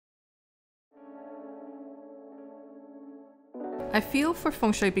I feel for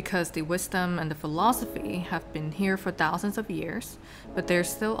Feng Shui because the wisdom and the philosophy have been here for thousands of years, but there's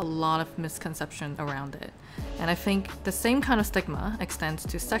still a lot of misconception around it. And I think the same kind of stigma extends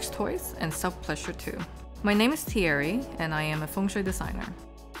to sex toys and self-pleasure too. My name is Thierry, and I am a Feng Shui designer.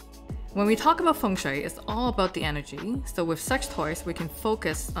 When we talk about Feng Shui, it's all about the energy, so with sex toys, we can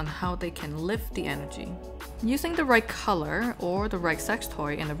focus on how they can lift the energy. Using the right color or the right sex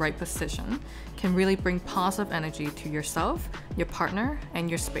toy in the right position can really bring positive energy to yourself, your partner, and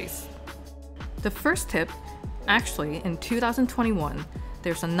your space. The first tip, actually in 2021,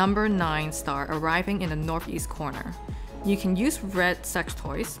 there's a number 9 star arriving in the northeast corner. You can use red sex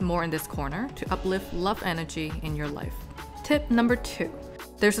toys more in this corner to uplift love energy in your life. Tip number 2.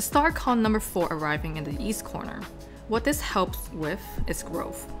 There's a star called number 4 arriving in the east corner. What this helps with is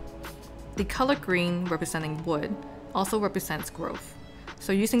growth. The color green representing wood also represents growth.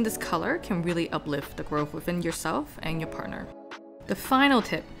 So using this color can really uplift the growth within yourself and your partner. The final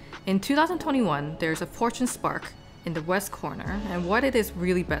tip, in 2021, there's a fortune spark in the west corner, and what it is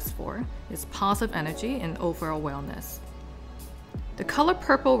really best for is positive energy and overall wellness. The color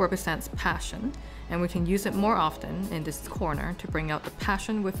purple represents passion, and we can use it more often in this corner to bring out the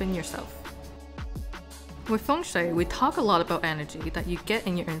passion within yourself. With Feng Shui, we talk a lot about energy that you get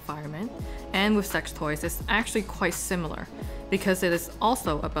in your environment, and with sex toys, it's actually quite similar because it is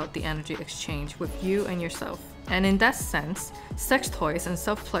also about the energy exchange with you and yourself. And in that sense, sex toys and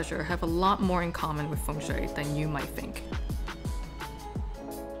self-pleasure have a lot more in common with Feng Shui than you might think.